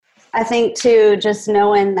I think too, just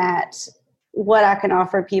knowing that what I can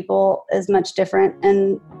offer people is much different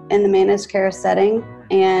in the managed care setting,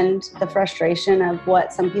 and the frustration of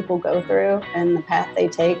what some people go through and the path they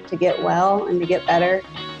take to get well and to get better.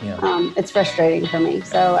 Yeah. It's frustrating for me.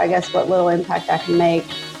 So I guess what little impact I can make,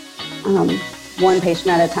 one patient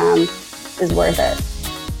at a time, is worth it.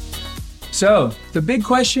 So the big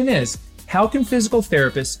question is, how can physical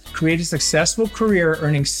therapists create a successful career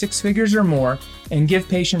earning six figures or more and give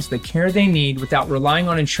patients the care they need without relying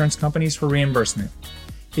on insurance companies for reimbursement?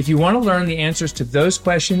 If you want to learn the answers to those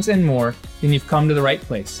questions and more, then you've come to the right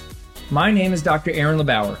place. My name is Dr. Aaron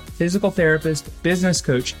LeBauer, physical therapist, business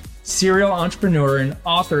coach, serial entrepreneur, and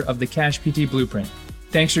author of the Cash PT Blueprint.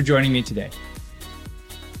 Thanks for joining me today.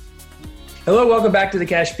 Hello, welcome back to the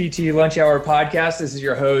Cash PT Lunch Hour podcast. This is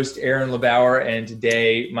your host, Aaron LeBauer, and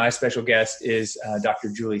today my special guest is Dr.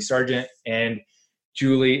 Julie Sergent, and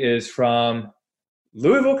Julie is from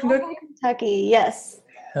Louisville, Kentucky? Kentucky, yes.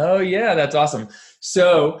 Oh, yeah, that's awesome.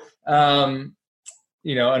 So, another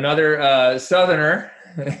Southerner,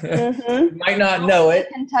 might not know it.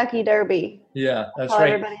 Kentucky Derby. Yeah, that's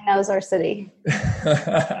right. Everybody knows our city.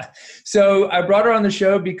 So I brought her on the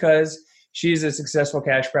show because she's a successful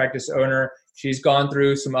cash practice owner. She's gone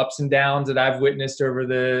through some ups and downs that I've witnessed over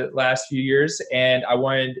the last few years, and I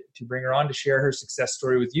wanted to bring her on to share her success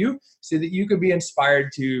story with you so that you could be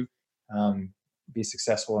inspired to be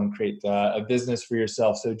successful and create a business for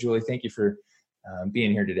yourself. So Julie, thank you for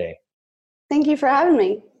being here today. Thank you for having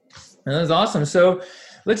me. That was awesome. So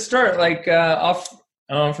let's start off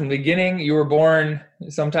from the beginning. You were born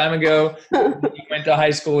some time ago. You went to high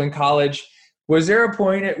school and college. Was there a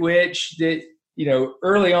point at which that,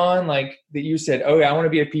 early on, like that you said, oh, I want to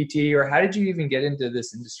be a PT, or how did you even get into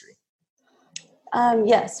this industry?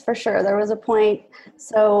 Yes, for sure. There was a point.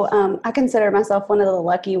 So I consider myself one of the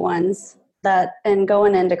lucky ones that in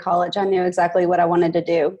going into college, I knew exactly what I wanted to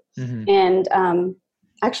do. Mm-hmm. And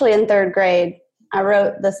actually in third grade, I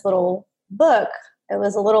wrote this little book. It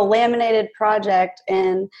was a little laminated project,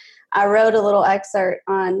 and I wrote a little excerpt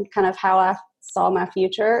on kind of how I saw my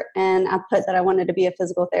future, and I put that I wanted to be a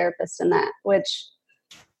physical therapist in that, which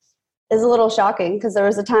is a little shocking because there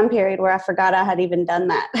was a time period where I forgot I had even done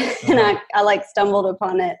that. And I stumbled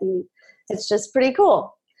upon it, and it's just pretty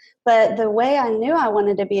cool. But the way I knew I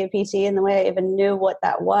wanted to be a PT, and the way I even knew what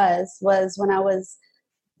that was when I was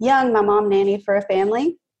young, my mom nannied for a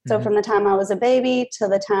family. So from the time I was a baby to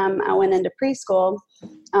the time I went into preschool,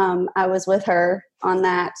 I was with her on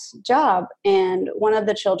that job. And one of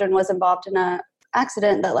the children was involved in an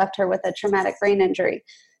accident that left her with a traumatic brain injury.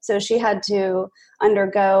 So she had to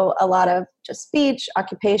undergo a lot of just speech,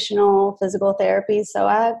 occupational, physical therapy. So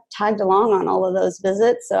I tagged along on all of those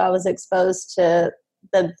visits. So I was exposed to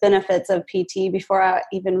the benefits of PT before I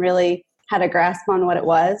even really had a grasp on what it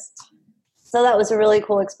was. So that was a really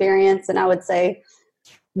cool experience. And I would say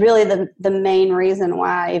really the main reason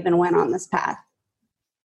why I even went on this path.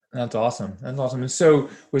 That's awesome. That's awesome. And so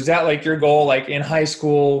was that like your goal, like in high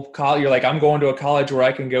school, college, you're like, I'm going to a college where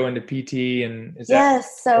I can go into PT, and is that?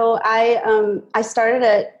 Yes. So I started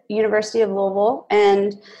at University of Louisville,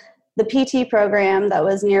 and the PT program that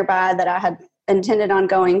was nearby that I had intended on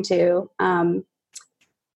going to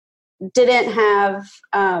didn't have,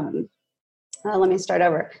 let me start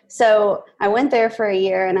over. So I went there for a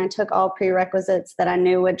year, and I took all prerequisites that I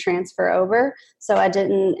knew would transfer over. So I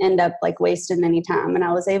didn't end up wasting any time. And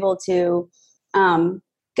I was able to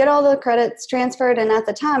get all the credits transferred. And at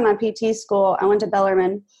the time, my PT school, I went to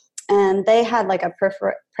Bellarmine, and they had a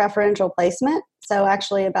preferential placement. So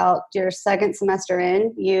actually about your second semester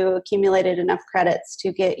in, you accumulated enough credits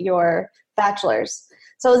to get your bachelor's.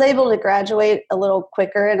 So I was able to graduate a little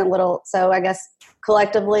quicker so I guess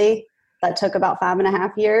collectively, that took about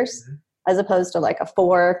 5.5 years, as opposed to a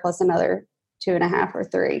 4 plus another 2.5 or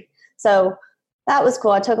 3. So that was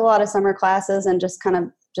cool. I took a lot of summer classes and just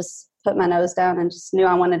put my nose down and just knew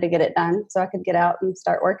I wanted to get it done so I could get out and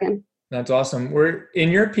start working. That's awesome. In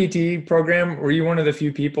your PT program, were you one of the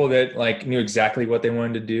few people that knew exactly what they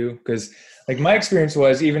wanted to do? Because my experience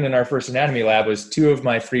was, even in our first anatomy lab, was 2 of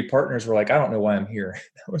my 3 partners were I don't know why I'm here.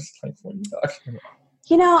 That was what are you talking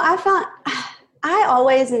about? I found I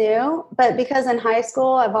always knew, but because in high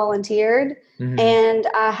school I volunteered and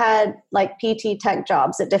I had PT tech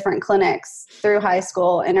jobs at different clinics through high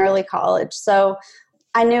school and early college. So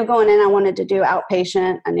I knew going in I wanted to do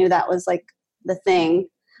outpatient. I knew that was the thing.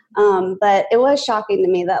 But it was shocking to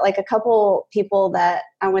me that a couple people that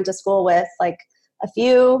I went to school with, a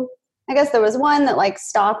few, I guess there was one that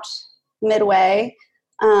stopped midway.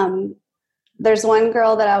 There's one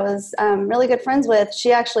girl that I was really good friends with.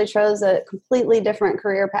 She actually chose a completely different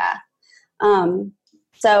career path.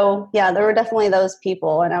 So yeah, there were definitely those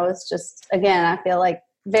people. And I was just, again, I feel like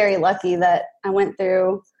very lucky that I went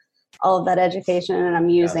through all of that education and I'm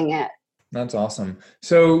using it. That's awesome.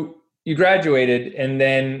 So you graduated, and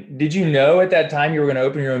then did you know at that time you were going to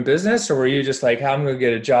open your own business, or were you just like, I'm going to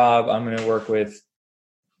get a job, I'm going to work with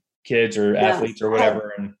kids or athletes or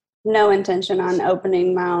whatever? And no intention on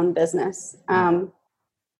opening my own business.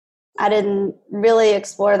 I didn't really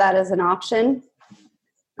explore that as an option.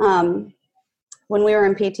 When we were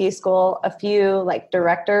in PT school, a few like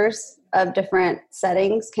directors of different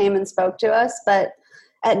settings came and spoke to us, but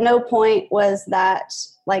at no point was that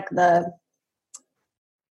like the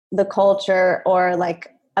culture or like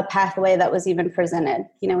a pathway that was even presented.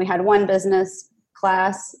 You know, we had one business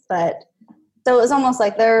class, but so it was almost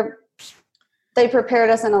like they prepared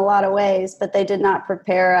us in a lot of ways, but they did not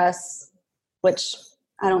prepare us, which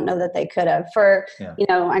I don't know that they could have, for, you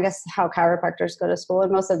know, I guess how chiropractors go to school,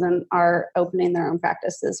 and most of them are opening their own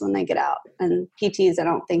practices when they get out. And PTs, I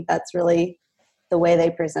don't think that's really the way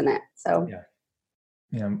they present it. So,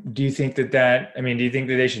 do you think that do you think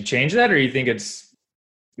that they should change that, or you think it's,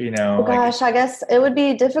 oh gosh, I guess it would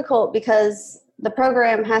be difficult because the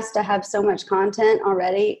program has to have so much content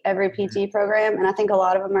already, every PT program. And I think a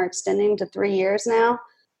lot of them are extending to 3 years now.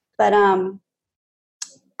 But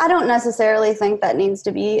I don't necessarily think that needs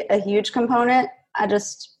to be a huge component. I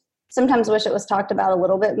just sometimes wish it was talked about a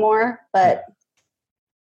little bit more, but.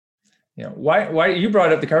 Why you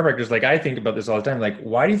brought up the chiropractors? Like, I think about this all the time. Like,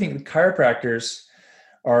 why do you think the chiropractors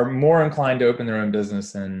are more inclined to open their own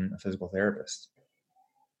business than a physical therapist?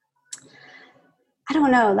 I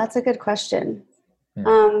don't know. That's a good question.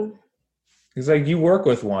 It's like you work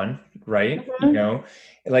with one, right? Mm-hmm.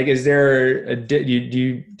 Like, is there do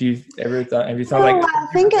you ever thought? Have you thought I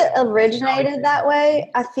think it originated that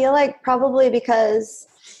way. I feel like probably because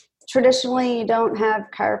traditionally you don't have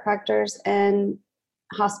chiropractors in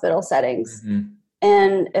hospital settings,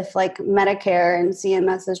 and if like Medicare and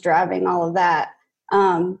CMS is driving all of that,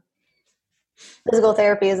 physical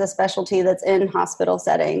therapy is a specialty that's in hospital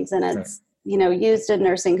settings, and it's used in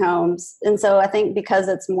nursing homes. And so I think because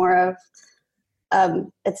it's more of,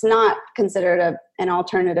 it's not considered an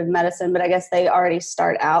alternative medicine, but I guess they already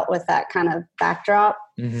start out with that kind of backdrop.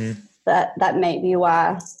 That may be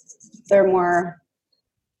why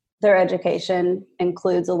their education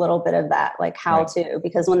includes a little bit of that, like how to,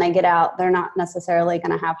 because when they get out, they're not necessarily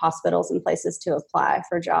going to have hospitals and places to apply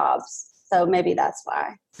for jobs. So maybe that's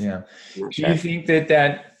why. Yeah. Do you think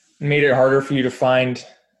that made it harder for you to find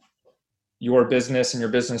your business and your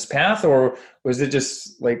business path, or was it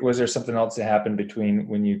just like, was there something else that happened between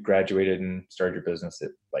when you graduated and started your business that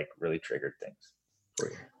like really triggered things for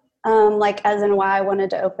you? Like as in why I wanted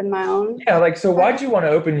to open my own? Yeah. Like, so why'd you want to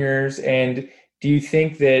open yours? And do you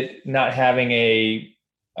think that not having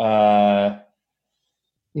not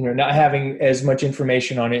having as much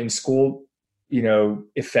information on it in school,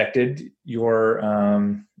 affected your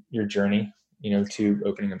journey, to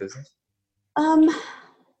opening a business?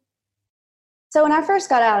 So when I first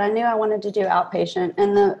got out, I knew I wanted to do outpatient,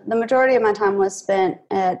 and the majority of my time was spent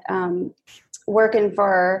at working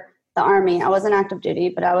for the Army. I wasn't active duty,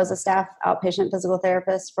 but I was a staff outpatient physical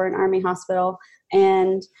therapist for an Army hospital,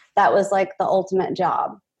 and that was like the ultimate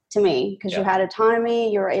job to me because you had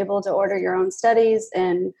autonomy. You were able to order your own studies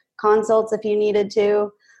and consults if you needed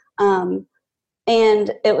to,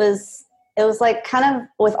 and it was like kind of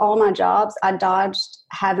with all my jobs, I dodged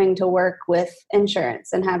having to work with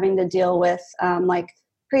insurance and having to deal with like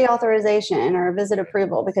pre-authorization or visit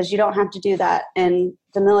approval, because you don't have to do that in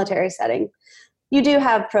the military setting. You do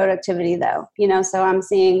have productivity though, so I'm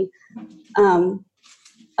seeing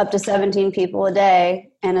up to 17 people a day,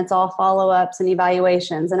 and it's all follow-ups and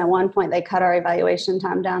evaluations. And at one point they cut our evaluation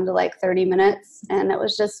time down to like 30 minutes. And it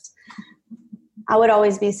was just, I would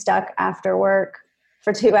always be stuck after work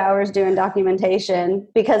for 2 hours doing documentation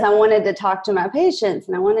because I wanted to talk to my patients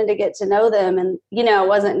and I wanted to get to know them. And, I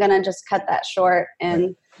wasn't going to just cut that short.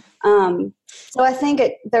 And so I think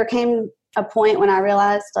there came a point when I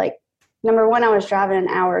realized, like, number one, I was driving an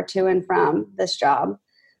hour to and from this job.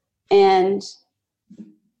 And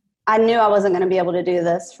I knew I wasn't going to be able to do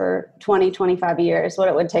this for 20, 25 years, what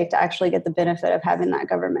it would take to actually get the benefit of having that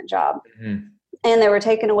government job. And they were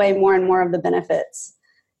taking away more and more of the benefits.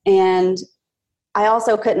 And I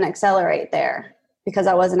also couldn't accelerate there because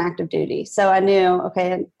I wasn't active duty. So I knew,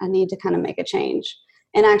 okay, I need to kind of make a change.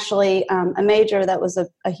 And actually, a major that was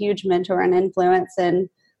a huge mentor and influence in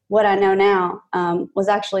what I know now was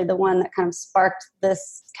actually the one that kind of sparked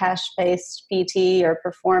this cash-based PT or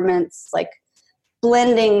performance, like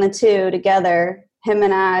blending the two together. Him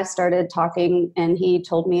and I started talking, and he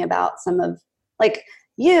told me about some of, like,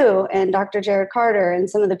 you and Dr. Jared Carter and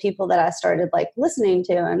some of the people that I started like listening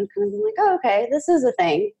to and kind of being like, oh, okay, this is a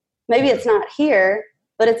thing. Maybe it's not here,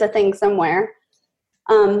 but it's a thing somewhere.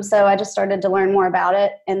 So I just started to learn more about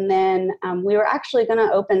it. And then we were actually going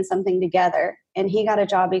to open something together, and he got a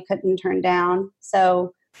job he couldn't turn down.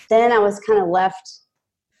 So then I was kind of left,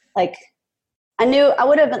 like, I knew I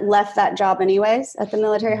would have left that job anyways at the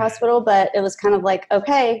military hospital, but it was kind of like,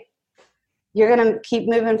 okay, you're going to keep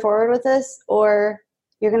moving forward with this, or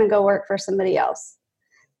you're going to go work for somebody else.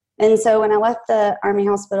 And so when I left the Army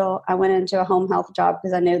hospital, I went into a home health job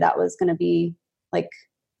because I knew that was going to be like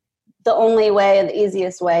the only way and the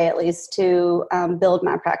easiest way, at least, to build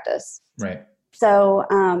my practice. Right. So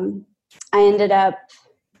I ended up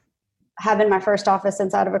having my first office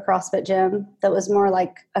inside of a CrossFit gym that was more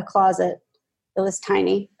like a closet. It was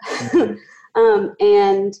tiny.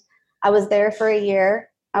 And I was there for a year.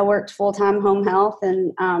 I worked full-time home health,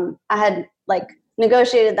 and I had like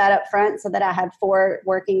negotiated that up front so that I had 4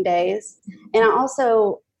 working days. And I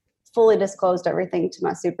also fully disclosed everything to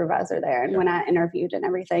my supervisor there. And when I interviewed and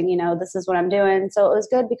everything, you know, this is what I'm doing. So it was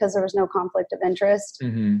good because there was no conflict of interest.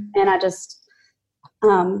 And I just,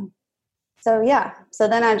 so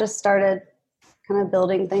then I just started kind of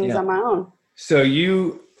building things on my own. So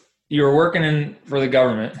you were working for the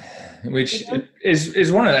government, which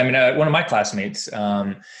is one of my classmates,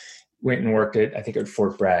 went and worked at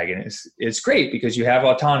Fort Bragg, and it's great because you have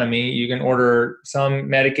autonomy. You can order some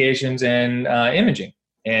medications and imaging,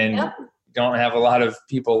 and don't have a lot of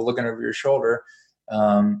people looking over your shoulder,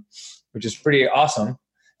 which is pretty awesome.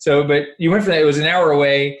 So, but you went for that. It was an hour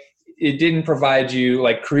away. It didn't provide you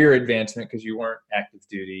like career advancement because you weren't active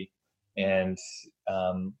duty. And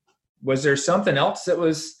was there something else that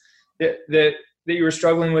was that you were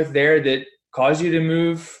struggling with there that caused you to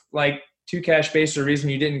move like to cash-based, or reason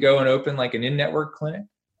you didn't go and open like an in-network clinic?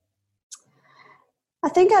 I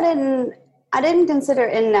think I didn't consider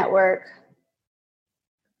in-network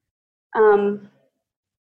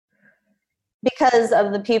because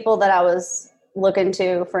of the people that I was looking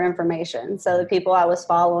to for information. So the people I was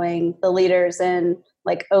following, the leaders in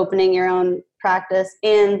like opening your own practice,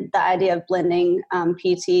 and the idea of blending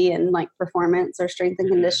PT and like performance or strength and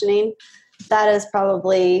conditioning. That is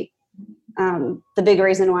probably the big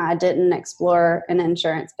reason why I didn't explore an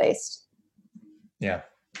insurance-based. Yeah.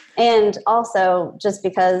 And also just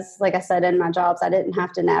because, like I said, in my jobs, I didn't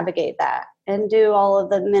have to navigate that and do all of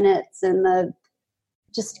the minutes and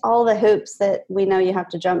just all the hoops that we know you have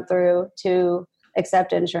to jump through to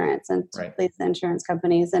accept insurance and to please the insurance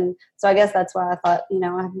companies. And so I guess that's why I thought,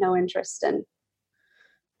 I have no interest in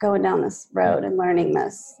going down this road and learning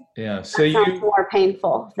this. Yeah. So it sounds more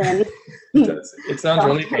painful than it sounds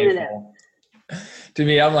really painful. To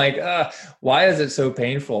me, I'm like, why is it so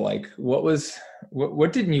painful? Like,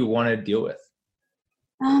 what didn't you want to deal with?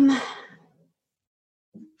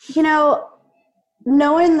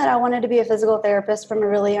 Knowing that I wanted to be a physical therapist from a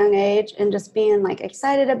really young age and just being like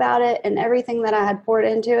excited about it and everything that I had poured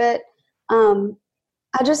into it,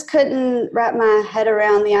 I just couldn't wrap my head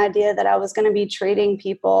around the idea that I was going to be treating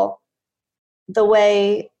people the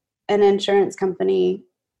way an insurance company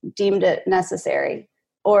deemed it necessary,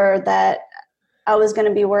 or that I was going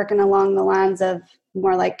to be working along the lines of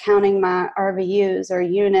more like counting my RVUs or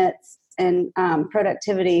units and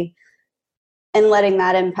productivity and letting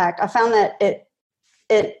that impact. I found that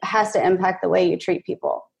it has to impact the way you treat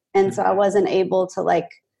people. And so I wasn't able to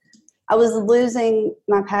I was losing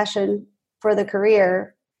my passion for the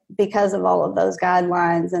career because of all of those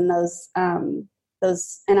guidelines and those,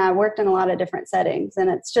 and I worked in a lot of different settings, and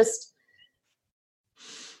it's just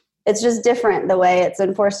different the way it's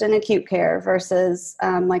enforced in acute care versus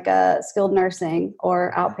like a skilled nursing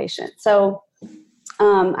or outpatient. So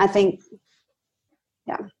I think,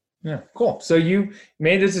 Yeah, cool. So you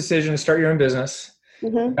made this decision to start your own business,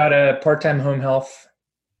 got a part-time home health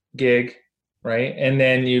gig, right? And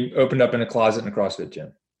then you opened up in a closet in a CrossFit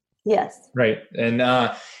gym. Yes. Right. And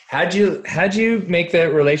how'd you make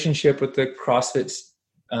that relationship with the CrossFit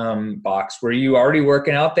box? Were you already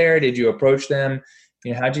working out there? Did you approach them?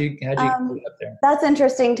 How'd you get up there? That's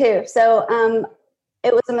interesting too. So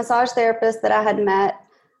it was a massage therapist that I had met,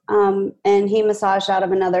 and he massaged out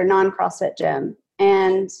of another non-CrossFit gym.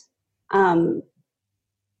 And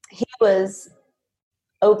he was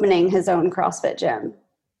opening his own CrossFit gym.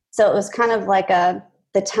 So it was kind of like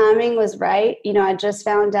the timing was right. I just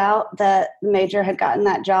found out that the major had gotten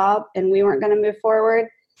that job and we weren't going to move forward.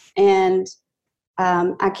 And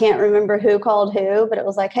I can't remember who called who, but it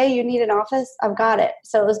was like, hey, you need an office? I've got it.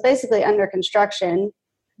 So it was basically under construction.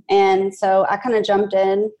 And so I kind of jumped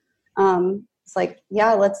in. It's like,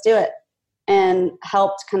 yeah, let's do it. and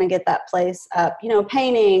helped kind of get that place up,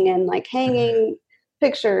 painting and like hanging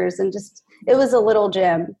pictures, and just, it was a little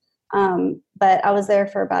gym. But I was there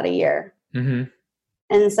for about a year. Mm-hmm.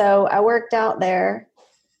 And so I worked out there,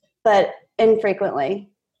 but infrequently.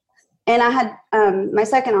 And I had, my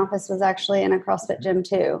second office was actually in a CrossFit gym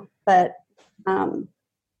too, but,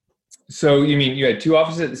 so you mean you had two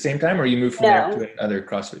offices at the same time, or you moved from there to another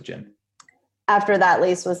CrossFit gym? After that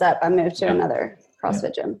lease was up, I moved to another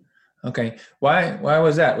CrossFit gym. Okay. Why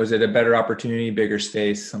was that? Was it a better opportunity, bigger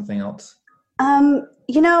space, something else?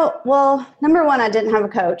 Well, number one, I didn't have a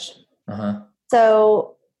coach. Uh-huh.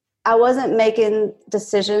 So I wasn't making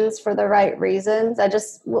decisions for the right reasons. I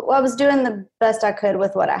was doing the best I could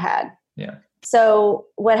with what I had. Yeah. So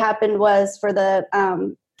what happened was from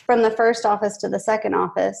the first office to the second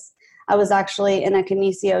office, I was actually in a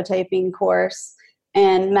kinesiotaping course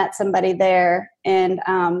and met somebody there. And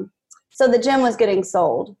so the gym was getting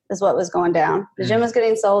sold is what was going down. The gym was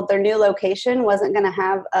getting sold. Their new location wasn't going to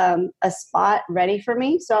have a spot ready for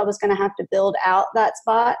me. So I was going to have to build out that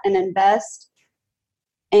spot and invest.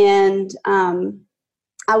 And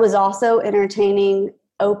I was also entertaining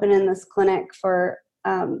opening this clinic for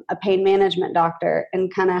a pain management doctor,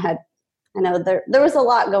 and kind of there was a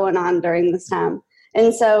lot going on during this time.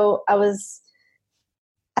 And so I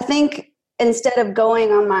think instead of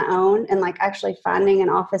going on my own and like actually finding an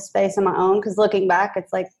office space on my own, because looking back,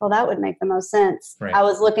 it's like, well, that would make the most sense. Right. I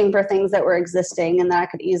was looking for things that were existing and that I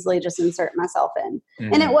could easily just insert myself in.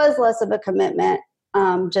 Mm-hmm. And it was less of a commitment.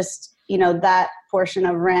 That portion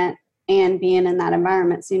of rent and being in that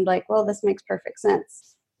environment seemed like, well, this makes perfect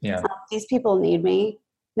sense. Yeah. These people need me.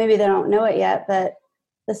 Maybe they don't know it yet, but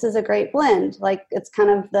this is a great blend. Like, it's kind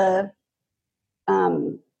of the,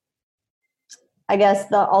 I guess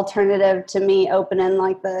the alternative to me opening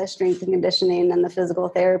like the strength and conditioning and the physical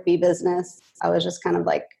therapy business. I was just kind of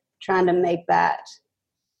like trying to make that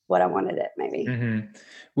what I wanted it, maybe. Mm-hmm.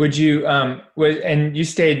 Would you, and you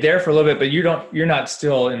stayed there for a little bit, but you're not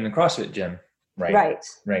still in the CrossFit gym, right?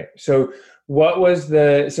 Right. So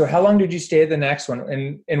so how long did you stay at the next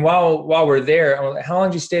one? And while we're there, how long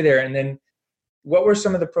did you stay there? And then what were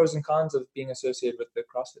some of the pros and cons of being associated with the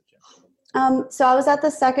CrossFit gym? So I was at the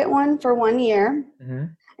second one for 1 year. Mm-hmm.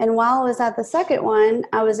 And while I was at the second one,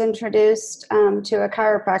 I was introduced to a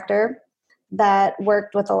chiropractor that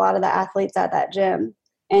worked with a lot of the athletes at that gym.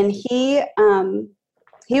 And he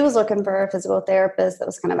was looking for a physical therapist that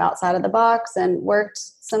was kind of outside of the box and worked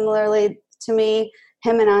similarly to me.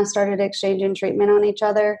 Him and I started exchanging treatment on each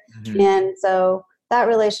other. Mm-hmm. And so that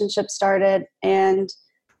relationship started. And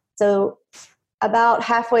so about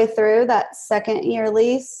halfway through that second year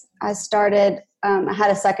lease, I started, I had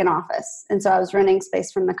a second office. And so I was renting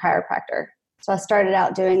space from the chiropractor. So I started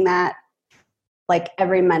out doing that like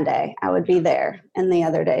every Monday. I would be there, and the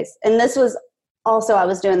other days. And this was also, I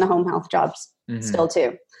was doing the home health jobs still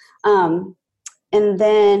too. And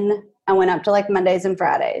then I went up to like Mondays and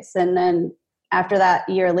Fridays. And then after that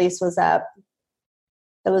year lease was up,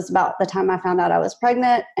 it was about the time I found out I was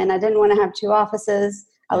pregnant, and I didn't want to have two offices.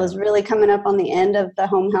 I was really coming up on the end of the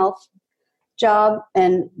home health job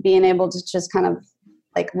and being able to just kind of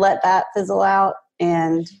like let that fizzle out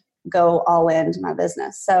and go all into my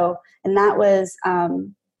business. So, and that was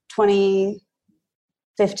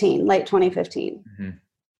 2015, late 2015. Mm-hmm.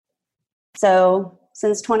 So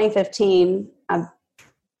since 2015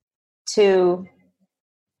 to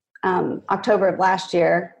October of last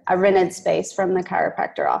year, I rented space from the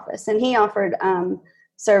chiropractor office, and he offered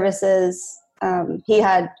services. He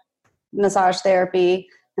had massage therapy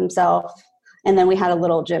himself, and then we had a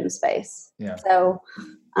little gym space. Yeah. So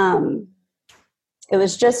it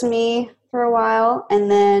was just me for a while.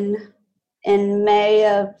 And then in May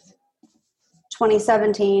of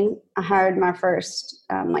 2017, I hired my first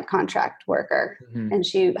contract worker, mm-hmm. and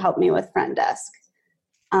she helped me with front desk.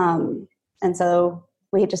 And so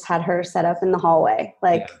we just had her set up in the hallway.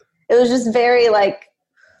 It was just very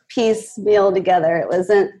piecemeal together. It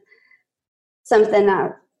wasn't something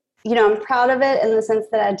that, I'm proud of it in the sense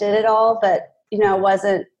that I did it all, but it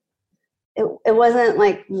wasn't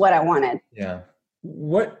like what I wanted. Yeah.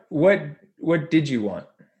 What did you want?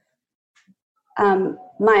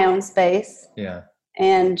 My own space. Yeah.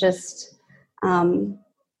 And just, I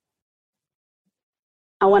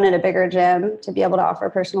wanted a bigger gym to be able to offer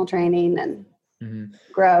personal training and mm-hmm.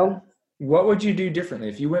 grow. What would you do differently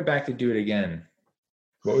if you went back to do it again?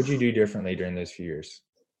 What would you do differently during those few years?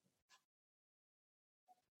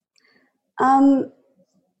 I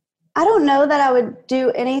don't know that I would do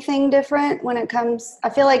anything different when it comes. I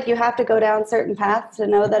feel like you have to go down certain paths to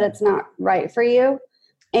know that it's not right for you.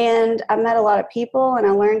 And I met a lot of people and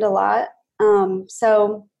I learned a lot.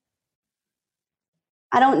 So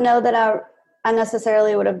I don't know that I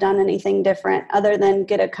necessarily would have done anything different other than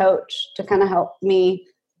get a coach to kind of help me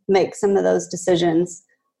make some of those decisions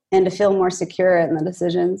and to feel more secure in the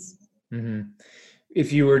decisions. Mm-hmm.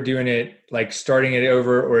 If you were doing it, like starting it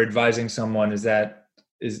over or advising someone, is it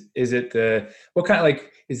what kind of,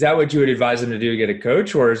 like, is that what you would advise them to do, get a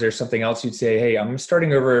coach? Or is there something else you'd say, hey, I'm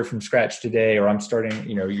starting over from scratch today, or I'm starting,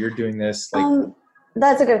 you're doing this? Like,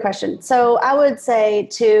 that's a good question. So I would say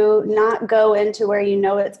to not go into where you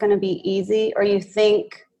know it's going to be easy, or you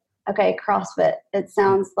think, okay, CrossFit, it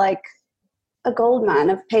sounds like a gold mine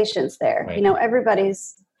of patience there. Right.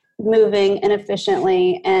 Everybody's moving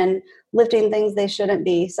inefficiently and lifting things they shouldn't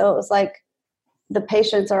be. So it was like the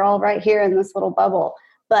patients are all right here in this little bubble,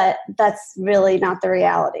 but that's really not the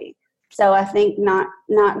reality. So I think not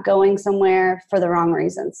going somewhere for the wrong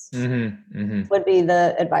reasons would be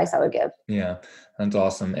the advice I would give. Yeah, that's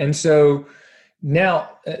awesome. And so now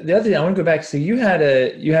the other thing I want to go back. So you had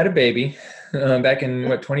a baby back in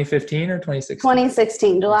 2015 or 2016?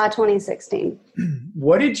 2016, July 2016.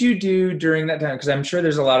 What did you do during that time? Because I'm sure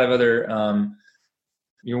there's a lot of other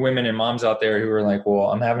women and moms out there who are like,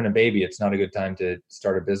 well, I'm having a baby. It's not a good time to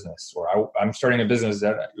start a business, or I'm starting a business.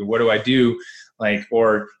 What do I do? Like,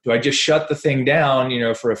 or do I just shut the thing down,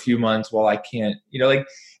 for a few months while I can't,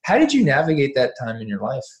 how did you navigate that time in your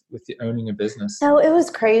life with owning a business? So it was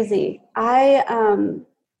crazy. I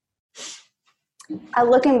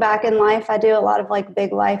looking back in life, I do a lot of like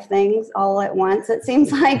big life things all at once. It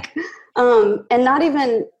seems like, and not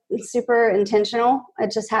even super intentional.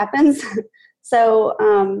 It just happens.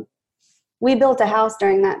 So we built a house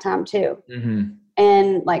during that time too. Mm-hmm.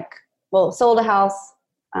 And sold a house,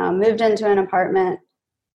 moved into an apartment.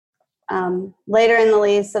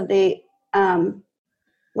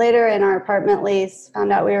 Later in our apartment lease,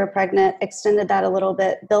 found out we were pregnant, extended that a little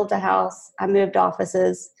bit, built a house. I moved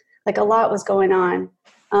offices. Like a lot was going on.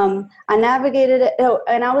 I navigated it.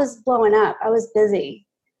 And I was blowing up. I was busy.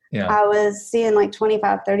 Yeah. I was seeing like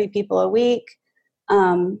 25, 30 people a week.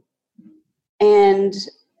 And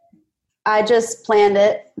I just planned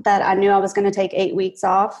it that I knew I was going to take 8 weeks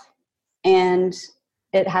off, and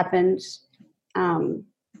it happened.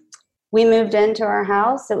 We moved into our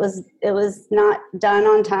house. It was not done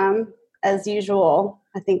on time as usual,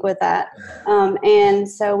 I think, with that. And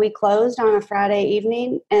so we closed on a Friday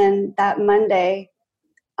evening, and that Monday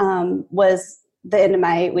was the end of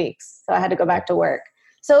my 8 weeks. So I had to go back to work.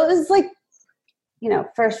 So it was like,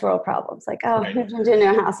 first world problems. Like, I moved into a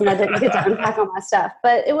new house and I didn't get to unpack all my stuff.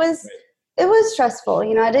 But it was stressful.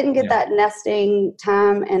 I didn't get that nesting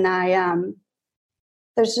time, and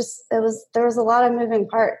there was a lot of moving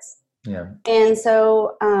parts. Yeah. And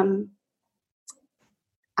so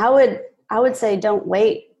I would say don't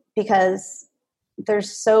wait, because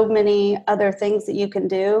there's so many other things that you can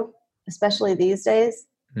do, especially these days,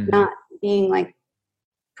 not being like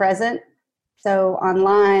present. So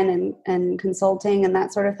online and consulting and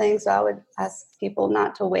that sort of thing. So I would ask people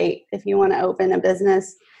not to wait. If you want to open a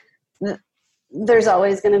business, there's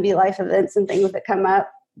always going to be life events and things that come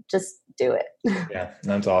up. Just do it. Yeah,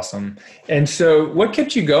 that's awesome. And so what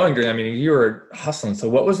kept you going during, you were hustling. So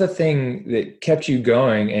what was the thing that kept you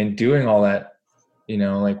going and doing all that,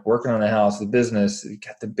 like working on the house, the business, you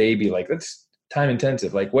got the baby, like that's time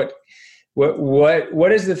intensive. Like what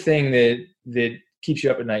is the thing that keeps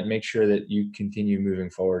you up at night and make sure that you continue moving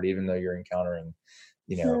forward, even though you're encountering,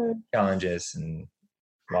 challenges and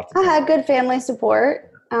lots of things? I had good family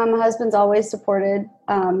support. My husband's always supported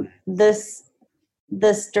this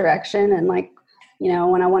direction. And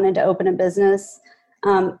when I wanted to open a business,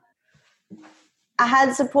 I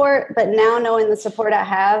had support, but now knowing the support I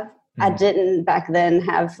have, I didn't back then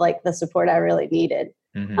have like the support I really needed.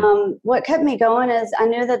 What kept me going is I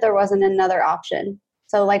knew that there wasn't another option.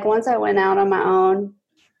 So once I went out on my own,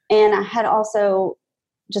 and I had also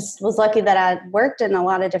just was lucky that I worked in a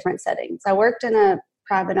lot of different settings. I worked in a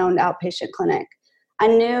private owned outpatient clinic. I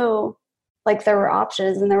knew there were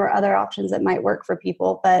options, and there were other options that might work for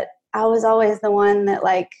people, but I was always the one that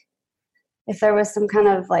if there was some kind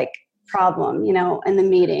of problem, in the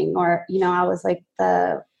meeting, or, I was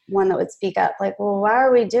the one that would speak up, well, why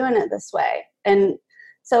are we doing it this way? And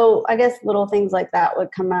so I guess little things like that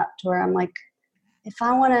would come up to where I'm like, if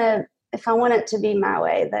I want it to be my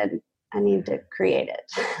way, then I need to create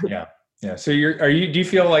it. Yeah. Yeah. So do you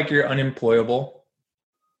feel like you're unemployable?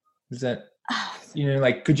 Is that,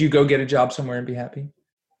 could you go get a job somewhere and be happy?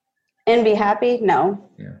 And be happy? No.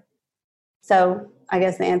 Yeah. So I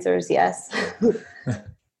guess the answer is yes.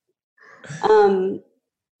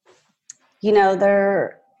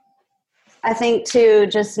 I think too,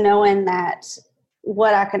 just knowing that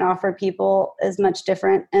what I can offer people is much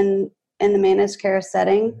different in in the managed care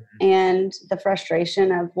setting and the frustration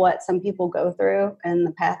of what some people go through and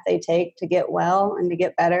the path they take to get well and to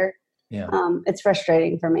get better. Yeah. It's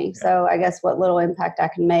frustrating for me. Yeah. So I guess what little impact I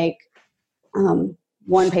can make,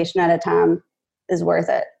 one patient at a time, is worth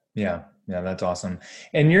it. Yeah. Yeah. That's awesome.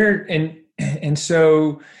 And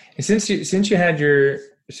so since you had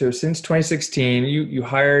since 2016, you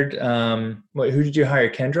hired, who did you hire?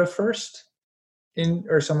 Kendra first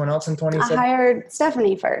or someone else in 2017? I hired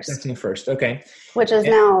Stephanie first. Okay. Which is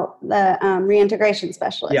now the reintegration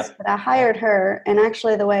specialist. Yeah. But I hired her, and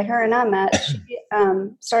actually the way her and I met, she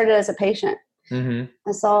started as a patient. Mm-hmm.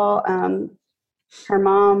 I saw her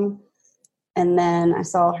mom, and then I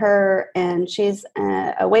saw her, and she's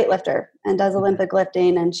a weightlifter and does Olympic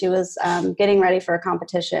lifting, and she was getting ready for a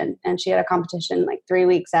competition, and she had a competition like 3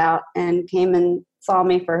 weeks out, and came and saw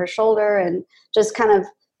me for her shoulder, and just kind of,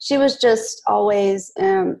 she was just always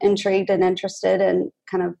intrigued and interested in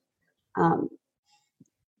kind of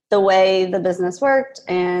the way the business worked,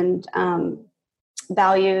 and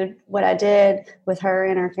valued what I did with her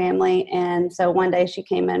and her family. And so one day she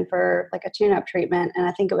came in for like a tune-up treatment, and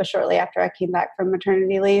I think it was shortly after I came back from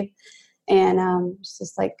maternity leave. And she's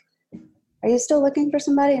just like, "Are you still looking for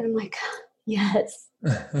somebody?" And I'm like, "Yes."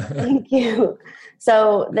 Thank you.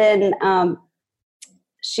 So then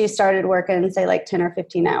she started working, say like 10 or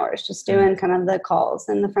 15 hours, just doing kind of the calls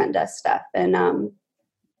and the front desk stuff. And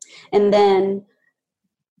then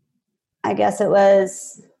I guess it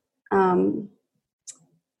was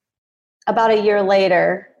about a year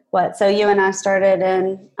later. So you and I started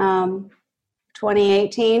in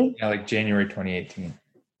 2018? Yeah, like January 2018.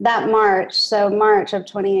 That March. So March of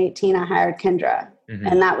 2018, I hired Kendra. Mm-hmm.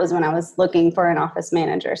 And that was when I was looking for an office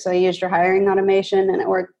manager. So I used your hiring automation, and it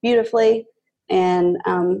worked beautifully. And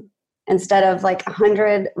instead of like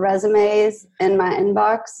 100 resumes in my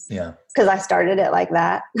inbox, because I started it like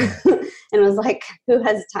that, and was like, who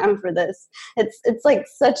has time for this? It's like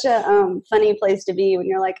such a funny place to be when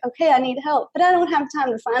you're like, okay, I need help, but I don't have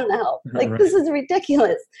time to find the help. Like, right. This is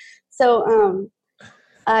ridiculous. So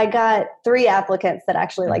I got 3 applicants that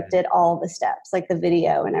actually like did all the steps, like the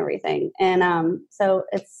video and everything. And so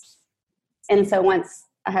once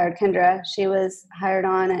I hired Kendra, she was hired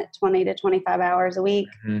on at 20 to 25 hours a week.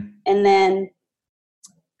 Mm-hmm. And then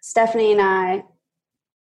Stephanie and I,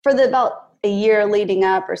 for about a year leading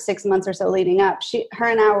up, or 6 months or so leading up, her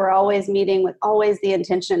and I were always meeting with always the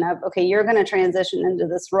intention of, okay, you're going to transition into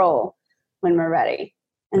this role when we're ready.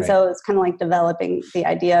 And so it's kind of like developing the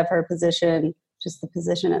idea of her position, just the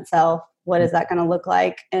position itself. What is that going to look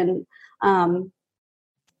like? And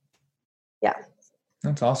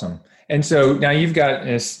That's awesome. And so now you've got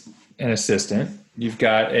an assistant, you've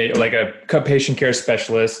got a patient care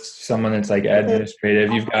specialist, someone that's like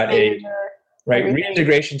administrative. You've got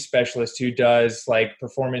reintegration specialist who does like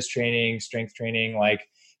performance training, strength training, like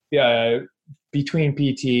between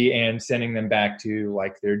PT and sending them back to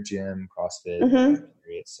like their gym, CrossFit,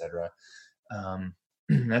 et cetera.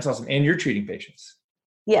 That's awesome. And you're treating patients.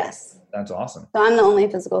 Yes. That's awesome. So I'm the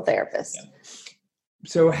only physical therapist. Yeah.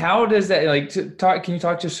 So how does that can you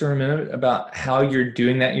talk to us for a minute about how you're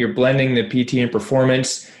doing that? You're blending the PT and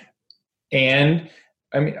performance, and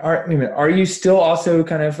are you still also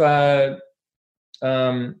kind of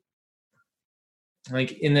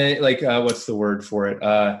like in the what's the word for it?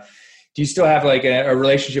 Do you still have like a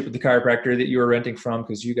relationship with the chiropractor that you were renting from?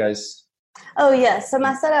 Because you guys. Oh, yes. So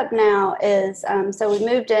my setup now is, so we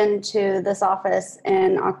moved into this office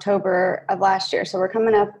in October of last year. So we're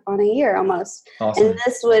coming up on a year almost. Awesome. And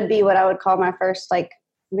this would be what I would call my first like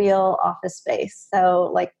real office space. So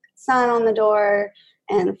like sign on the door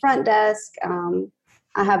and front desk.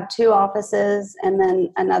 I have 2 offices, and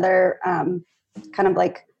then another kind of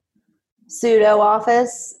like pseudo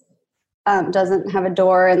office. Doesn't have a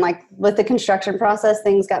door, and like with the construction process,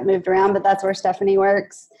 things got moved around, but that's where Stephanie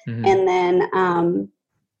works. Mm-hmm. And then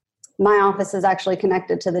my office is actually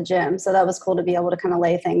connected to the gym. So that was cool to be able to kind of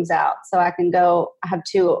lay things out. So I have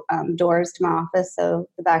 2 doors to my office. So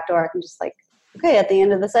the back door, I can just like, okay, at the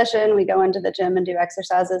end of the session, we go into the gym and do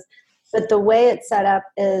exercises. But the way it's set up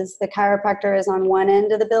is the chiropractor is on one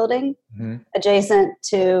end of the building, adjacent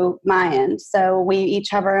to my end. So we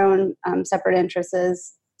each have our own separate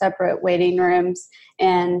entrances, separate waiting rooms,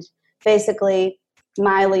 and basically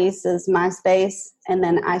my lease is my space, and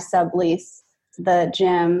then I sublease the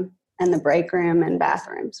gym and the break room and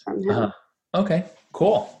bathrooms from him. Okay,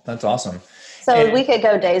 cool. That's awesome. So we could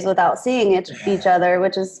go days without seeing each other,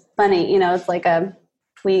 which is funny. It's like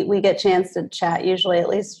we get a chance to chat usually at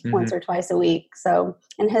least once or twice a week. So,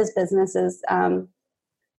 and his business is,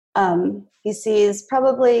 he sees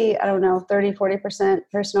probably, 30, 40%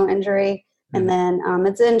 personal injury. And then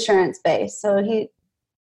it's insurance based. So he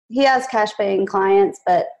has cash paying clients,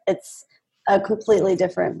 but it's a completely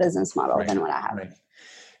different business model than what I have. Right.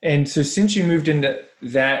 And so since you moved into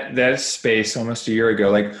that space almost a year ago,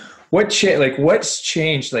 like what's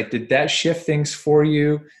changed? Like, did that shift things for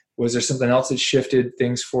you? Was there something else that shifted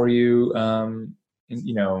things for you, in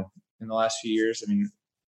the last few years? I mean,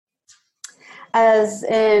 as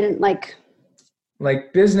in like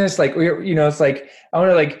business, it's like, I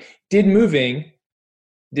want to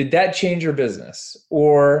did that change your business,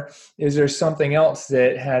 or is there something else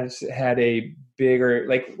that has had a bigger,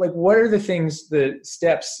 like what are the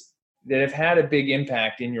steps that have had a big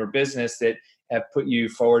impact in your business that have put you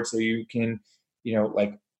forward so you can,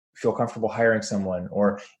 feel comfortable hiring someone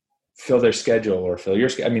or fill their schedule or fill your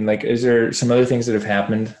schedule? I mean, is there some other things that have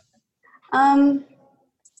happened?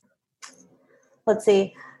 Let's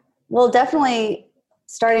see. Well, definitely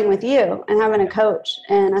starting with you and having a coach.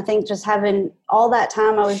 And I think just having all that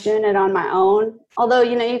time, I was doing it on my own. Although,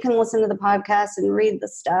 you can listen to the podcast and read the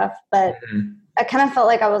stuff, but I kind of felt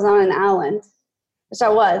like I was on an island, which I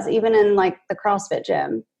was, even in the CrossFit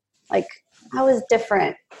gym. Like I was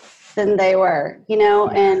different than they were,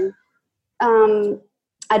 and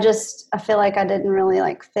I feel like I didn't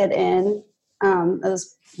really fit in. It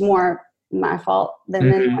was more my fault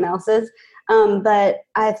than anyone else's. But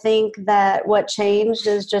I think that what changed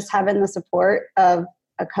is just having the support of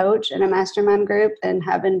a coach and a mastermind group and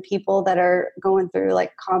having people that are going through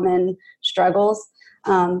common struggles.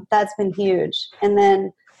 That's been huge. And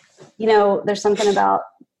then, there's something about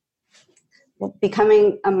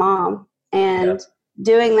becoming a mom and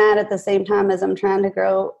doing that at the same time as I'm trying to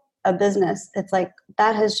grow a business. It's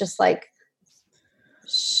that has just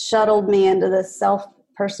shuttled me into this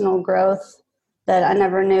personal growth that I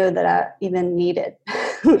never knew that I even needed.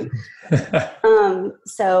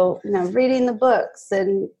 So, reading the books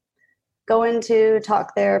and going to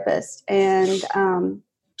talk therapist and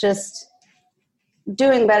just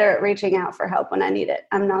doing better at reaching out for help when I need it.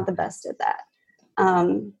 I'm not the best at that.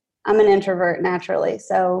 I'm an introvert naturally.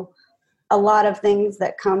 So a lot of things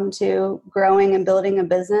that come to growing and building a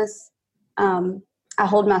business, I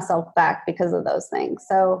hold myself back because of those things.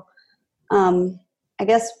 So I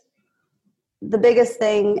guess the biggest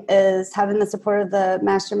thing is having the support of the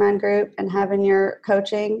mastermind group and having your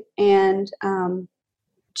coaching and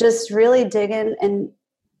just really digging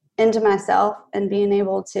into myself and being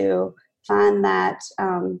able to find that,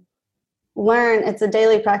 learn, it's a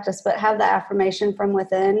daily practice, but have the affirmation from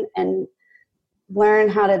within and learn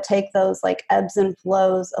how to take those ebbs and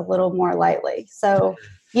flows a little more lightly. So,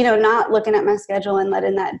 not looking at my schedule and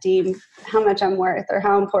letting that deem how much I'm worth or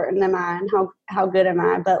how important am I and how good am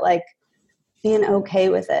I, but being okay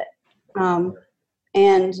with it.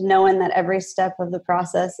 And knowing that every step of the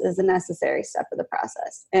process is a necessary step of the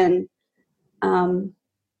process. And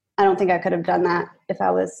I don't think I could have done that if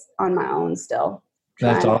I was on my own still.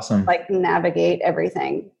 That's awesome. Navigate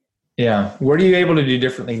everything. Yeah. What are you able to do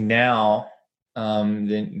differently now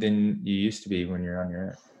than you used to be when you're on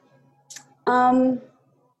your own?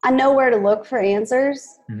 I know where to look for answers.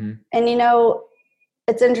 Mm-hmm. And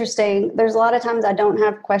it's interesting. There's a lot of times I don't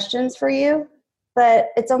have questions for you, but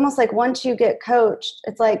it's almost once you get coached,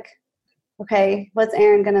 it's okay, what's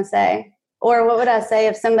Aaron going to say? Or what would I say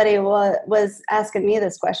if somebody was asking me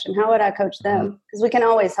this question? How would I coach them? Because we can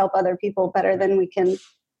always help other people better than we can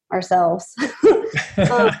ourselves.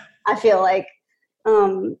 I feel like.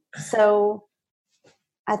 So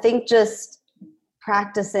I think just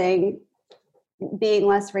practicing being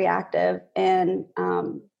less reactive and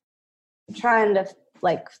trying to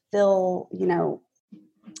fill,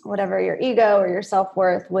 whatever your ego or your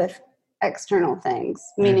self-worth with external things,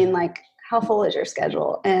 meaning how full is your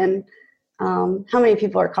schedule and how many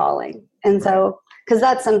people are calling. And so, because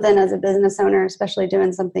that's something as a business owner, especially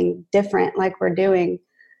doing something different like we're doing,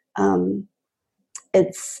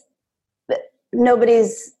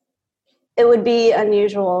 it would be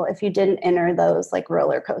unusual if you didn't enter those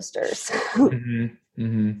roller coasters. Mm-hmm.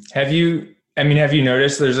 Mm-hmm. Have you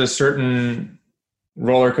noticed there's a certain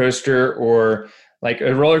roller coaster or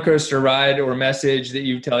a roller coaster ride or message that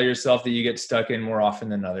you tell yourself that you get stuck in more often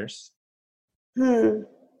than others? It's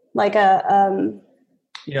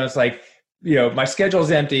my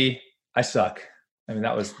schedule's empty. I suck. I mean,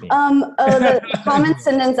 that was me. The common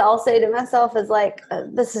sentence I'll say to myself is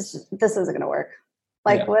this isn't going to work.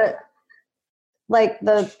 What?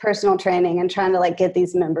 The personal training and trying to get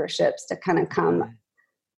these memberships to kind of come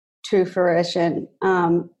to fruition.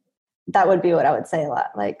 That would be what I would say a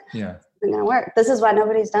lot. Yeah, it's not going to work. This is why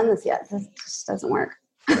nobody's done this yet. This just doesn't work.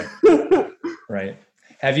 Right. Right.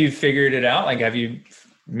 Have you figured it out? Have you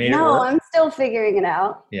made it work? No, I'm still figuring it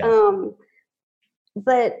out. Yeah.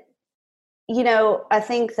 but, I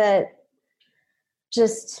think that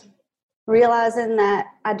just realizing that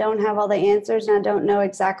I don't have all the answers and I don't know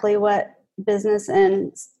exactly what business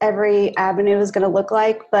in every avenue is going to look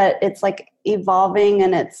like, but it's like evolving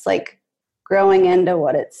and it's like growing into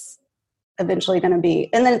what it's eventually going to be.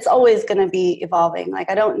 And then it's always going to be evolving. Like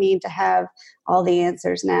I don't need to have all the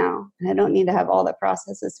answers now, and I don't need to have all the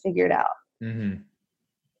processes figured out. Mm-hmm.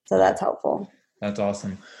 So that's helpful. That's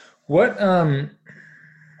awesome. What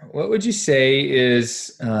would you say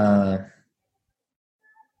is the,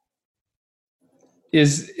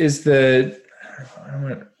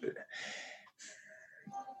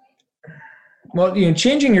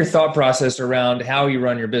 changing your thought process around how you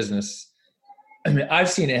run your business. I mean, I've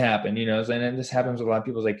seen it happen, and this happens with a lot of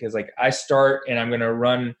people. Because I start and I'm going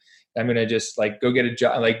to just like go get a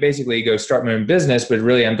job, like basically go start my own business, but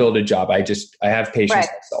really I'm building a job. I have patience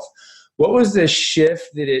myself. What was the shift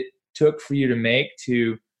that it took for you to make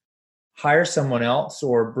to hire someone else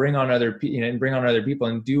or bring on other people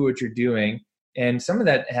and do what you're doing? And some of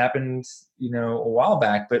that happened, a while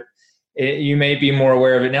back, but you may be more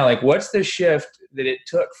aware of it now. Like, what's the shift that it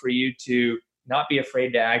took for you to not be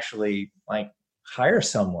afraid to actually like hire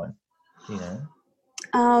someone,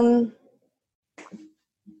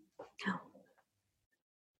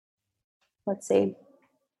 Let's see.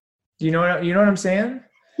 You know what I'm saying?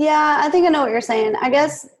 Yeah, I think I know what you're saying. I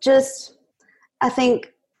guess I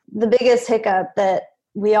think the biggest hiccup that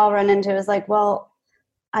we all run into is like, well,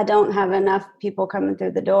 I don't have enough people coming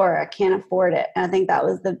through the door. I can't afford it. And I think that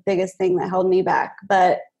was the biggest thing that held me back.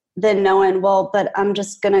 But then knowing, but I'm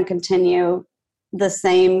just going to continue the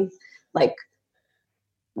same, like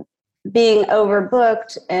being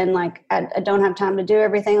overbooked and like, I don't have time to do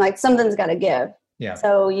everything. Like something's got to give. Yeah.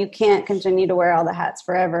 So you can't continue to wear all the hats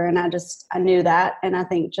forever. And I knew that. And I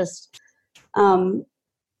think just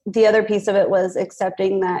the other piece of it was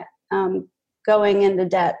accepting that going into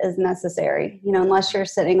debt is necessary, unless you're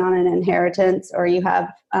sitting on an inheritance or you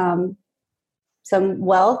have some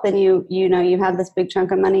wealth and you have this big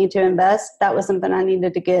chunk of money to invest. That was something I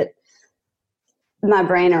needed to get my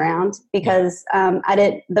brain around because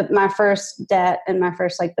my first debt and my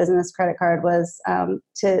first like business credit card was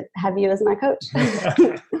to have you as my coach.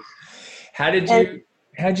 How'd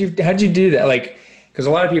you do that? Like, because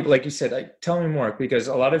a lot of people, like you said, like, tell me more, because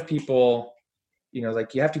a lot of people,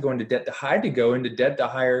 like you have to go into debt to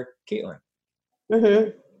hire Caitlin.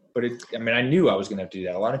 Mm-hmm. But I knew I was going to have to do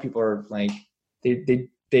that. A lot of people are like, they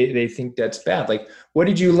think that's bad. Like, what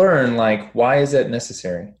did you learn? Like, why is that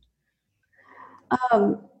necessary?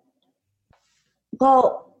 A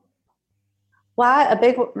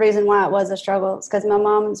big reason why it was a struggle is because my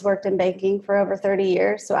mom's worked in banking for over 30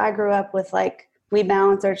 years. So I grew up with like, we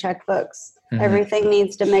balance our checkbooks. Mm-hmm. Everything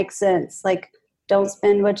needs to make sense. Like, don't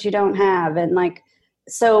spend what you don't have. And like,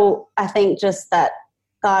 so I think just that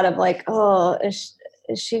thought of like, oh, is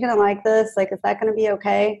she going to like this? Like, is that going to be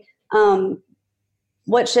okay?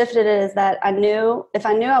 What shifted it is that if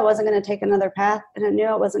I knew I wasn't going to take another path and I knew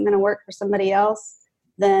I wasn't going to work for somebody else,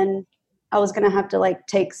 then I was going to have to like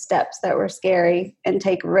take steps that were scary and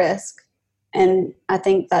take risk. And I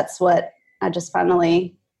think that's what I just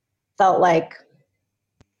finally felt like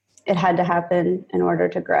it had to happen in order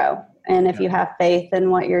to grow. And if you have faith in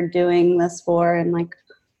what you're doing this for and like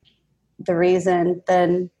the reason,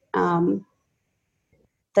 then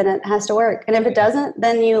it has to work. And if it doesn't,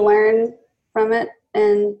 then you learn from it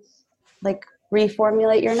and like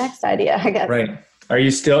reformulate your next idea, I guess. Right. Do you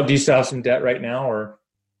still have some debt right now or?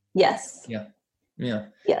 Yes. Yeah. Yeah.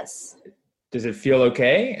 Yes. Does it feel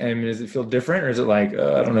okay? I mean, does it feel different or is it like,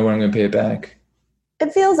 I don't know when I'm going to pay it back?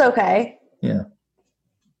 It feels okay. Yeah.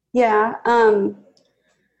 Yeah.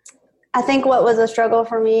 I think what was a struggle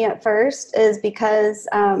for me at first is because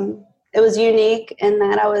it was unique in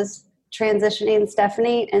that I was transitioning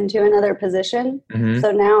Stephanie into another position. Mm-hmm.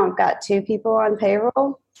 So now I've got 2 people on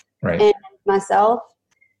payroll, right, and myself.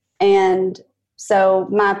 And so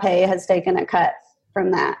my pay has taken a cut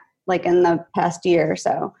from that, like in the past year or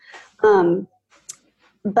so.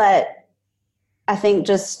 But I think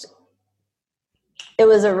just it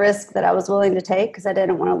was a risk that I was willing to take because I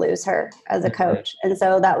didn't want to lose her as a coach. And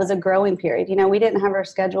so that was a growing period. We didn't have our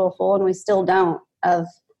schedule full and we still don't of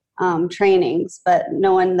trainings, but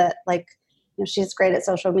knowing that like, she's great at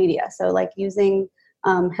social media. So like using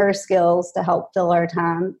her skills to help fill our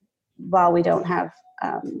time while we don't have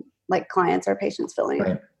like clients or patients filling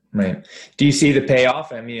it. Right. Do you see the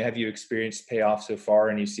payoff? I mean, have you experienced payoff so far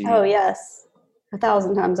and you see? Oh yes.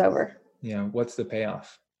 1,000 times over. Yeah. What's the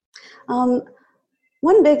payoff?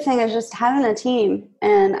 One big thing is just having a team,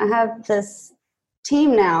 and I have this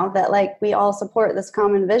team now that like we all support this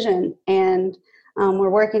common vision, and we're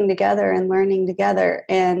working together and learning together.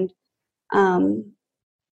 And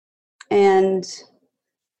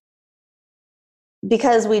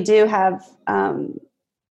because we do have,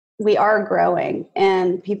 we are growing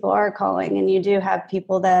and people are calling, and you do have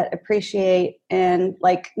people that appreciate and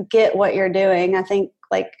like get what you're doing. I think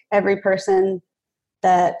like every person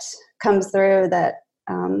that comes through that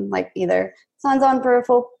like either signs on for a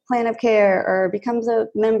full plan of care or becomes a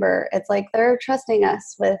member, it's like they're trusting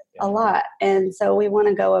us with a lot. And so we want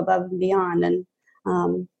to go above and beyond.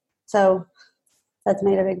 And so that's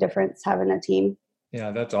made a big difference having a team.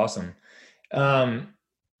 Yeah, that's awesome. I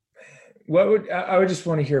would just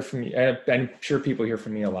want to hear from you. I'm sure people hear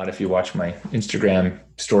from me a lot if you watch my Instagram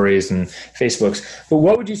stories and Facebooks, but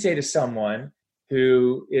what would you say to someone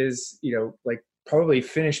who is, like probably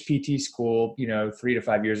finished PT school, 3 to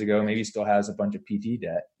 5 years ago, maybe still has a bunch of PT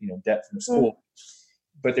debt, debt from school,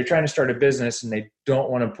 but they're trying to start a business and they don't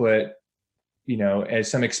want to put, as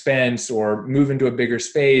some expense or move into a bigger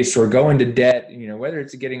space or go into debt, whether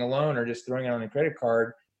it's getting a loan or just throwing it on a credit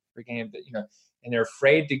card, and they're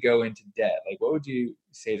afraid to go into debt. Like, what would you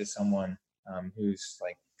say to someone who's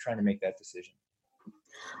like trying to make that decision?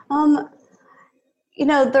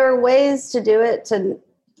 There are ways to do it to,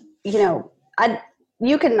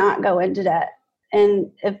 you cannot go into debt.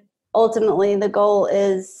 And if ultimately the goal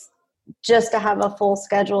is just to have a full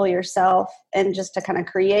schedule yourself and just to kind of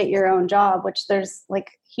create your own job, which there's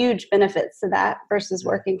like huge benefits to that versus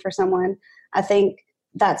working for someone, I think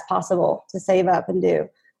that's possible to save up and do.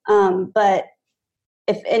 But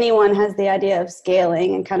if anyone has the idea of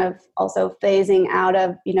scaling and kind of also phasing out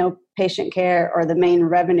of, patient care or the main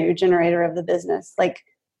revenue generator of the business, like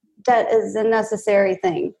debt is a necessary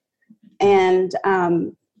thing. And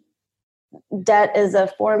debt is a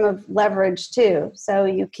form of leverage too. So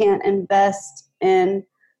you can't invest in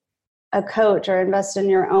a coach or invest in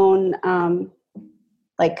your own,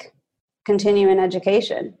 continuing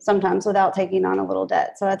education sometimes without taking on a little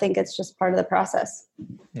debt. So I think it's just part of the process.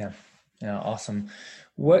 Yeah. Yeah. Awesome.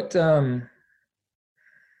 What,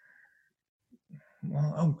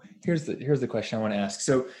 here's the question I want to ask.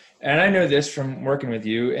 So, and I know this from working with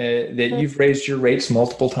you, that you've raised your rates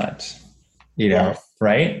multiple times, Yes.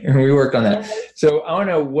 Right? And we worked on that. Yes. So I want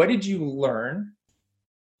to know, what did you learn?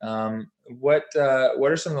 What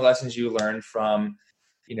are some of the lessons you learned from,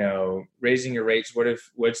 raising your rates?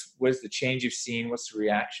 What's the change you've seen? What's the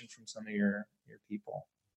reaction from some of your people,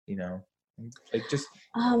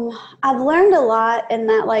 I've learned a lot in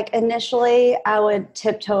that, like, initially I would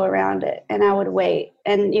tiptoe around it and I would wait.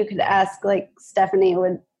 And you could ask, like, Stephanie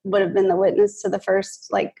would have been the witness to the first,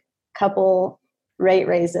 like, couple rate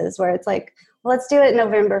raises where it's like, well, let's do it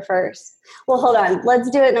November 1st. Well, hold on. Let's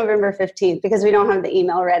do it November 15th because we don't have the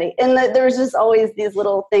email ready. And there was just always these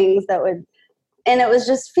little things and it was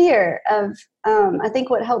just fear of, I think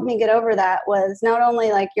what helped me get over that was not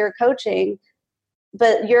only like your coaching,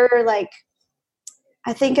 but you're like,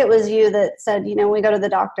 I think it was you that said, we go to the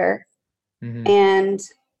doctor and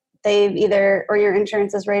they've or your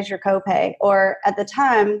insurance has raised your copay, or at the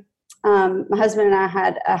time, my husband and I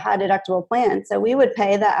had a high deductible plan. So we would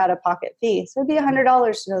pay that out-of-pocket fee. So it'd be $100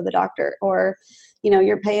 to go to the doctor, or,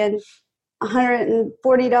 you're paying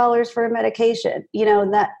 $140 for a medication,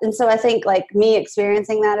 that. And so I think like me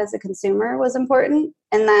experiencing that as a consumer was important,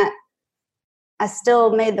 and that I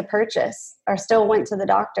still made the purchase or still went to the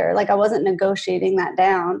doctor. Like I wasn't negotiating that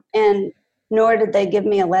down, and nor did they give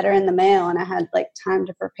me a letter in the mail and I had like time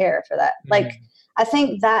to prepare for that. Like, I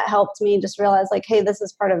think that helped me just realize like, hey, this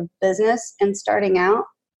is part of business and starting out,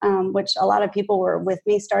 which a lot of people were with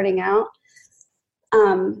me starting out.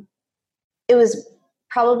 It was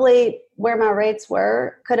probably where my rates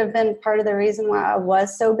could have been part of the reason why I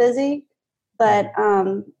was so busy. But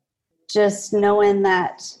just knowing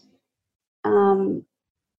that,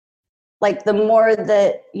 like the more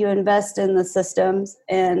that you invest in the systems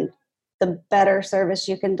and the better service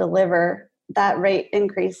you can deliver, that rate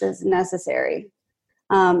increase is necessary.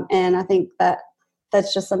 And I think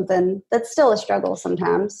that's just something that's still a struggle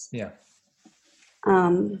sometimes. Yeah.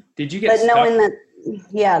 Did you get but knowing that,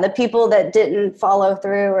 the people that didn't follow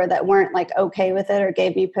through or that weren't like okay with it or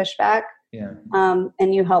gave me pushback,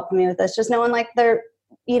 and you helped me with this, just knowing like they're,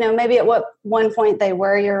 maybe at one point they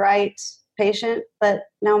were your right patient, but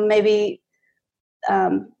now maybe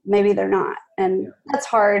they're not. And that's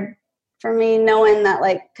hard for me, knowing that,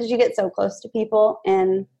 like, because you get so close to people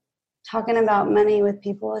and talking about money with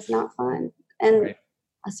people is not fun. And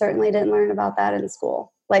I certainly didn't learn about that in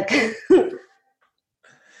school. Like,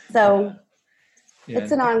 so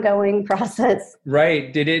it's an ongoing process.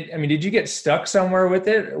 Right. Did you get stuck somewhere with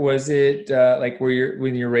it? Was it like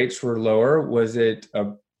when your rates were lower, was it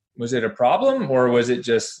was it a problem, or was it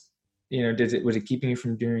just, was it keeping you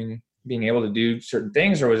from being able to do certain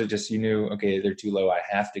things, or was it just, you knew, okay, they're too low, I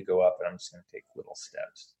have to go up and I'm just going to take little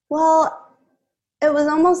steps? Well, it was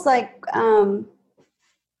almost like, I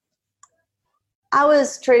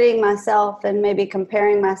was treating myself and maybe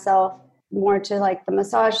comparing myself more to like the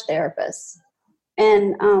massage therapists.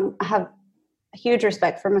 And I have huge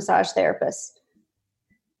respect for massage therapists.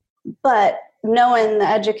 But knowing the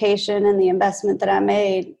education and the investment that I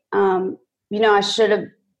made, I should have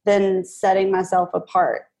been setting myself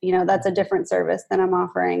apart. That's a different service than I'm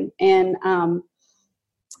offering. And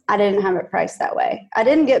I didn't have it priced that way. I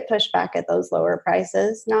didn't get pushback at those lower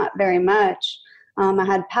prices, not very much. I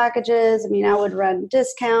had packages. I would run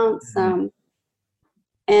discounts. I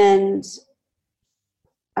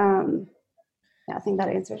think that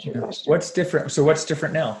answers your question. What's different? So what's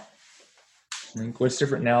different now? What's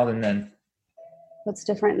different now than then? What's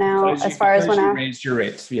different now because you raised your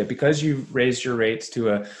rates? Yeah, because you raised your rates to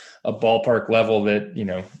a ballpark level that,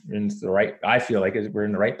 in the right, I feel like we're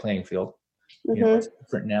in the right playing field. What's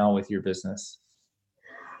different now with your business?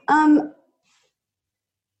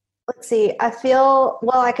 Let's see. I feel,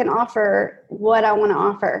 I can offer what I want to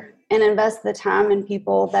offer and invest the time in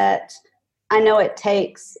people that I know it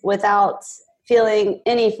takes without feeling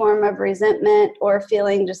any form of resentment or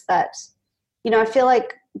feeling just that, I feel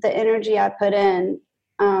like the energy I put in,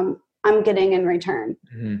 I'm getting in return.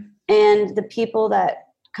 And the people that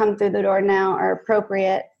come through the door now are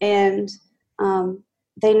appropriate, and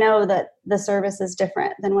they know that the service is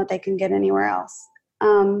different than what they can get anywhere else.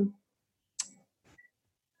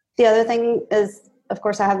 The other thing is, of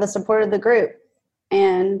course, I have the support of the group,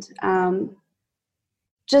 and I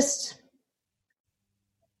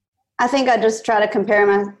think I just try to compare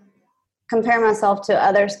myself to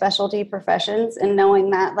other specialty professions, and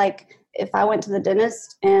knowing that, like, if I went to the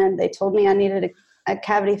dentist and they told me I needed a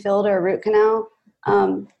cavity filled or a root canal,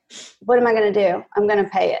 what am I going to do? I'm going to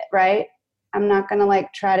pay it, right? I'm not going to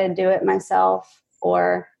try to do it myself,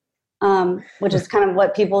 or which is kind of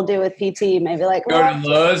what people do with PT. Maybe go to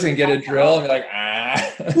Lowe's and get a drill and be like, ah.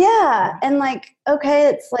 Yeah. And okay,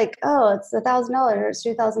 it's it's $1,000 or it's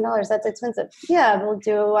 $2,000. That's expensive. Yeah. Well,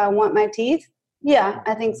 do I want my teeth? Yeah,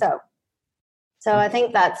 I think so. So I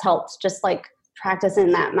think that's helped, just practicing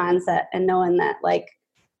that mindset and knowing that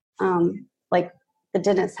the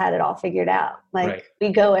dentist had it all figured out. Right. We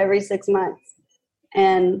go every 6 months,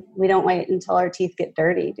 and we don't wait until our teeth get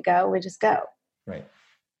dirty to go. We just go. Right.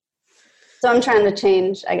 So I'm trying to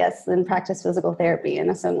change, I guess, and practice physical therapy in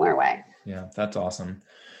a similar way. Yeah, that's awesome.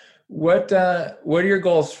 What are your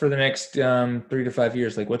goals for the next 3 to 5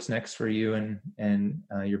 years? What's next for you and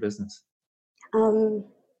your business? For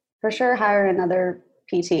sure, hire another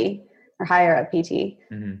PT or hire a PT.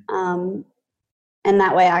 And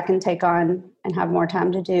that way I can take on and have more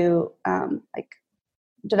time to do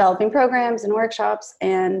developing programs and workshops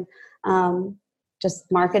and just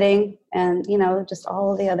marketing and, just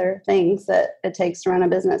all of the other things that it takes to run a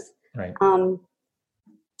business. Right.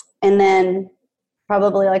 And then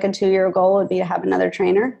probably a 2-year goal would be to have another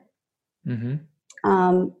trainer. And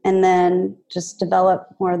then just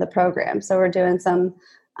develop more of the program. So we're doing some,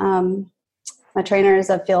 my trainer is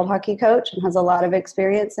a field hockey coach and has a lot of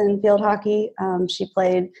experience in field hockey. She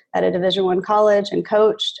played at a Division I college and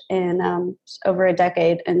coached in over a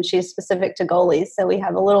decade, and she's specific to goalies. So we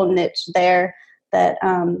have a little niche there that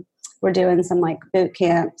we're doing some boot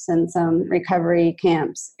camps and some recovery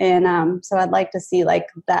camps. And so I'd like to see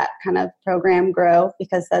that kind of program grow,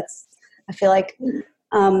 because I feel like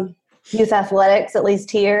youth athletics, at least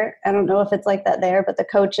here, I don't know if it's like that there, but the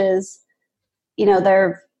coaches, they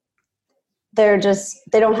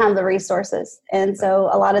don't have the resources. And so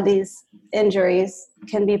a lot of these injuries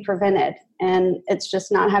can be prevented, and it's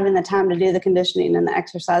just not having the time to do the conditioning and the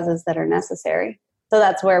exercises that are necessary. So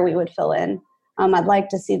that's where we would fill in. I'd like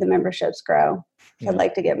to see the memberships grow. I'd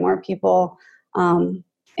like to get more people, and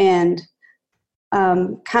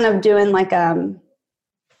kind of doing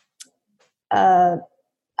a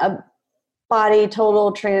body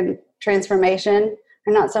total transformation,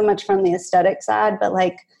 or not so much from the aesthetic side, but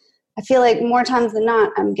I feel like more times than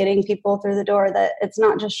not, I'm getting people through the door that it's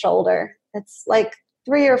not just shoulder. It's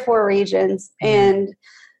 3 or 4 regions. And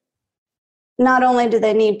not only do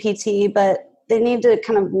they need PT, but they need to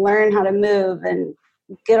kind of learn how to move and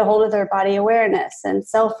get a hold of their body awareness and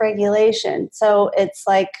self-regulation. So it's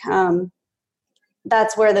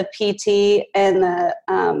that's where the PT and the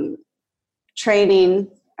training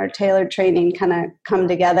or tailored training kind of come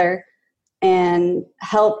together and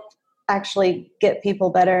help actually get people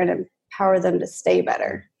better and empower them to stay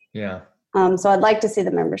better. Yeah. So I'd like to see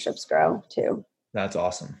the memberships grow too. That's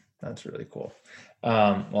awesome. That's really cool.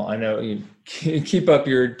 Well, I know you keep up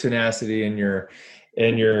your tenacity and your,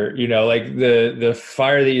 like the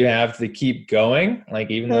fire that you have to keep going.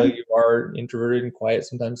 Like, even though you are introverted and quiet,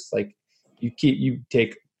 sometimes like you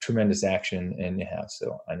take tremendous action and you have.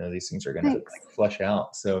 So I know these things are going to like flush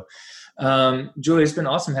out. So, Julie, it's been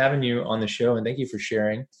awesome having you on the show, and thank you for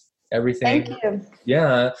sharing everything. Thank you.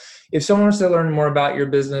 Yeah. If someone wants to learn more about your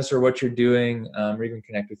business or what you're doing, or even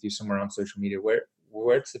connect with you somewhere on social media,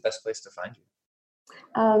 where's the best place to find you?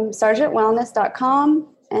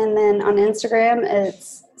 Sergentwellness.com. And then on Instagram,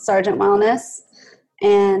 it's Sergent Wellness,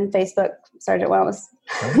 and Facebook, Sergent Wellness.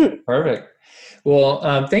 Perfect.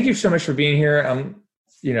 Well, thank you so much for being here.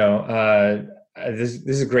 This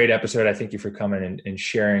is a great episode. I thank you for coming and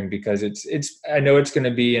sharing, because I know it's going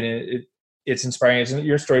to be, and it's inspiring.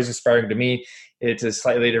 Your story is inspiring to me. It's a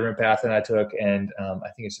slightly different path than I took. And I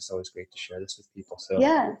think it's just always great to share this with people. So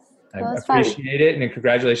yes, I appreciate it. And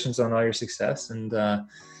congratulations on all your success. And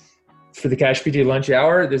for the Cash PT Lunch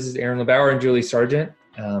Hour, this is Aaron LeBauer and Julie Sergent.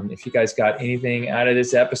 If you guys got anything out of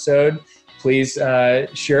this episode, please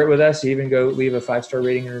share it with us. Even go leave a 5-star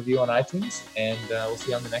rating and review on iTunes. And we'll see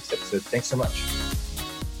you on the next episode. Thanks so much.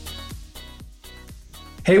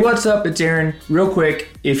 Hey, what's up? It's Aaron. Real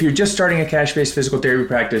quick, if you're just starting a cash-based physical therapy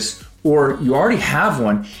practice, or you already have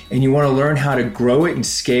one and you want to learn how to grow it and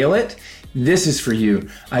scale it, this is for you.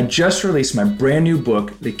 I just released my brand new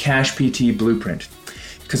book, The Cash PT Blueprint,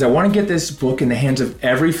 because I want to get this book in the hands of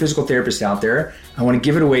every physical therapist out there. I want to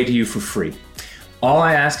give it away to you for free. All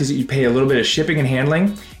I ask is that you pay a little bit of shipping and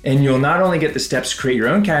handling, and you'll not only get the steps to create your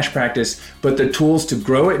own cash practice, but the tools to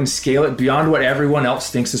grow it and scale it beyond what everyone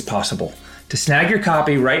else thinks is possible. To snag your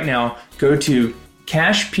copy right now, go to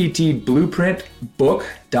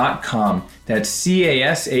cashptblueprintbook.com. That's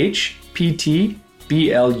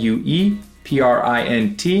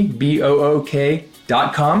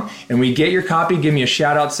cashptblueprintbook.com. And we get your copy, give me a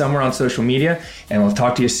shout out somewhere on social media, and we'll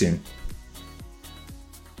talk to you soon.